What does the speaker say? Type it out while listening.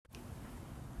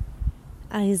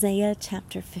Isaiah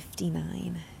chapter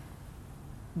 59.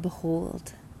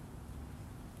 Behold,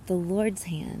 the Lord's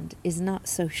hand is not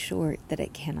so short that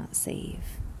it cannot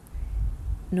save,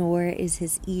 nor is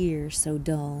his ear so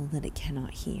dull that it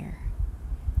cannot hear.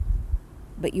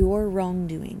 But your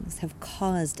wrongdoings have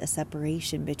caused a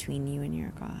separation between you and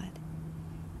your God.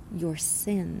 Your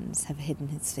sins have hidden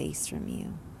his face from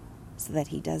you, so that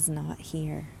he does not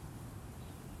hear.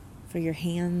 For your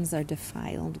hands are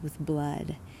defiled with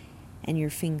blood, and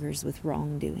your fingers with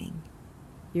wrongdoing.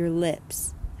 Your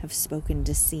lips have spoken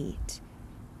deceit.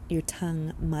 Your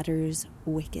tongue mutters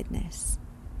wickedness.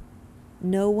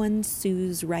 No one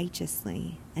sues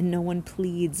righteously, and no one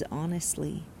pleads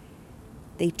honestly.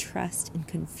 They trust in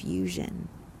confusion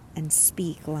and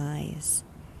speak lies.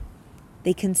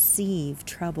 They conceive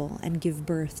trouble and give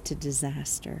birth to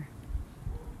disaster.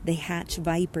 They hatch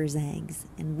vipers' eggs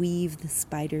and weave the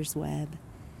spider's web.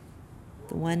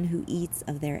 The one who eats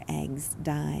of their eggs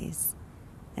dies,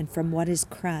 and from what is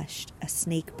crushed a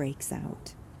snake breaks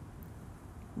out.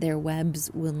 Their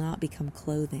webs will not become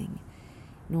clothing,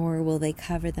 nor will they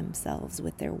cover themselves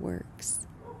with their works.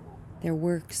 Their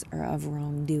works are of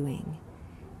wrongdoing,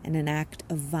 and an act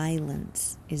of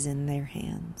violence is in their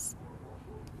hands.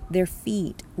 Their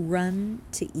feet run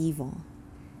to evil,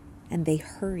 and they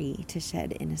hurry to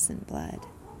shed innocent blood.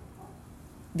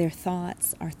 Their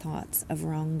thoughts are thoughts of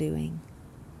wrongdoing.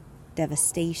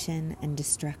 Devastation and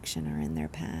destruction are in their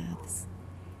paths.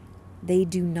 They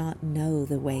do not know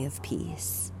the way of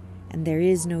peace, and there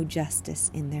is no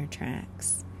justice in their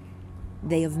tracks.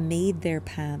 They have made their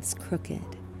paths crooked.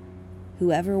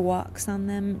 Whoever walks on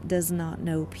them does not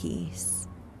know peace.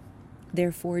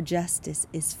 Therefore justice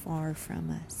is far from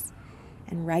us,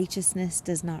 and righteousness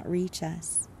does not reach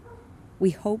us.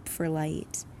 We hope for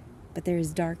light, but there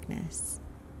is darkness,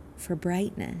 for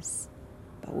brightness,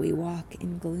 but we walk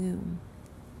in gloom.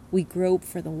 We grope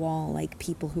for the wall like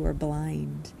people who are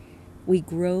blind. We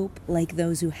grope like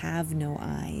those who have no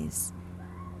eyes.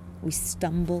 We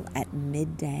stumble at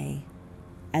midday,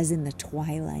 as in the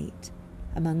twilight.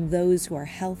 Among those who are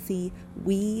healthy,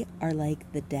 we are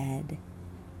like the dead.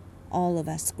 All of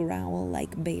us growl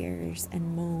like bears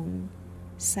and moan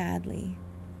sadly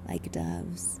like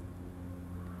doves.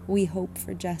 We hope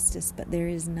for justice, but there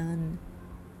is none,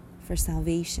 for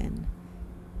salvation,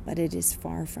 but it is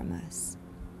far from us.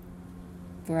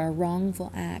 For our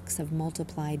wrongful acts have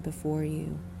multiplied before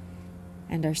you,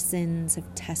 and our sins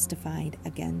have testified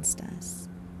against us.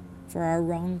 For our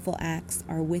wrongful acts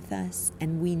are with us,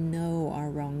 and we know our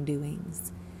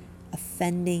wrongdoings,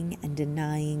 offending and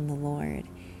denying the Lord,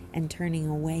 and turning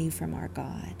away from our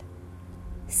God,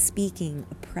 speaking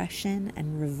oppression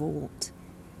and revolt,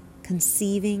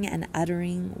 conceiving and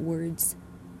uttering words,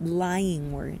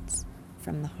 lying words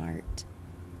from the heart.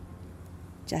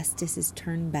 Justice is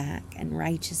turned back, and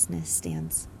righteousness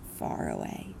stands far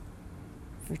away.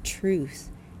 For truth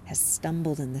has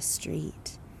stumbled in the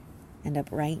street, and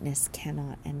uprightness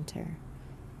cannot enter.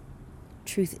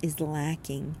 Truth is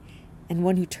lacking, and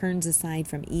one who turns aside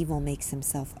from evil makes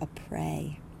himself a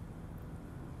prey.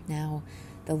 Now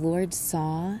the Lord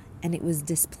saw, and it was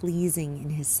displeasing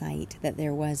in his sight that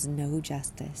there was no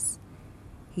justice.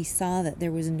 He saw that there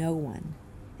was no one,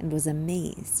 and was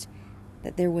amazed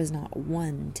that there was not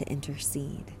one to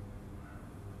intercede.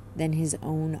 Then his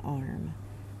own arm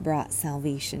brought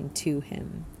salvation to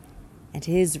him, and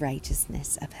his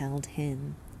righteousness upheld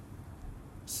him.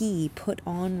 He put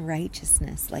on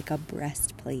righteousness like a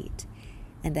breastplate,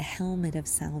 and a helmet of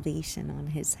salvation on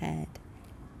his head.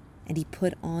 And he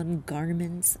put on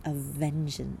garments of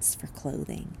vengeance for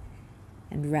clothing,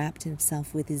 and wrapped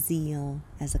himself with zeal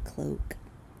as a cloak.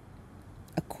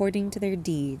 According to their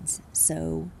deeds,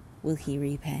 so will he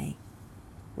repay.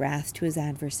 Wrath to his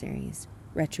adversaries,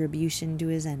 retribution to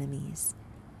his enemies.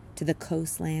 To the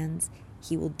coastlands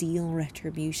he will deal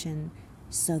retribution,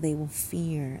 so they will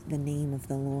fear the name of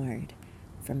the Lord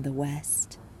from the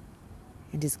west,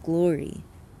 and his glory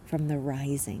from the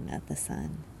rising of the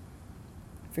sun.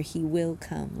 For he will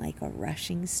come like a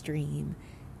rushing stream,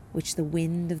 which the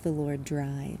wind of the Lord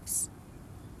drives.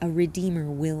 A Redeemer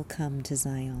will come to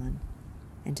Zion,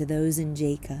 and to those in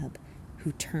Jacob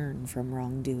who turn from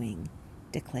wrongdoing,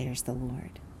 declares the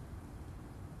Lord.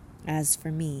 As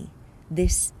for me,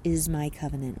 this is my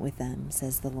covenant with them,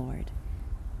 says the Lord.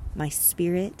 My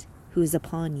spirit who is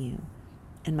upon you,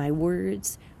 and my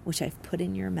words which I've put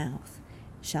in your mouth,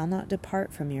 shall not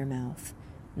depart from your mouth,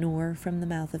 nor from the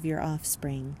mouth of your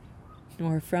offspring,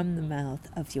 nor from the mouth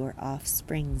of your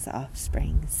offspring's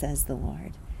offspring, says the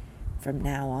Lord, from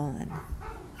now on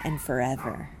and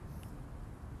forever.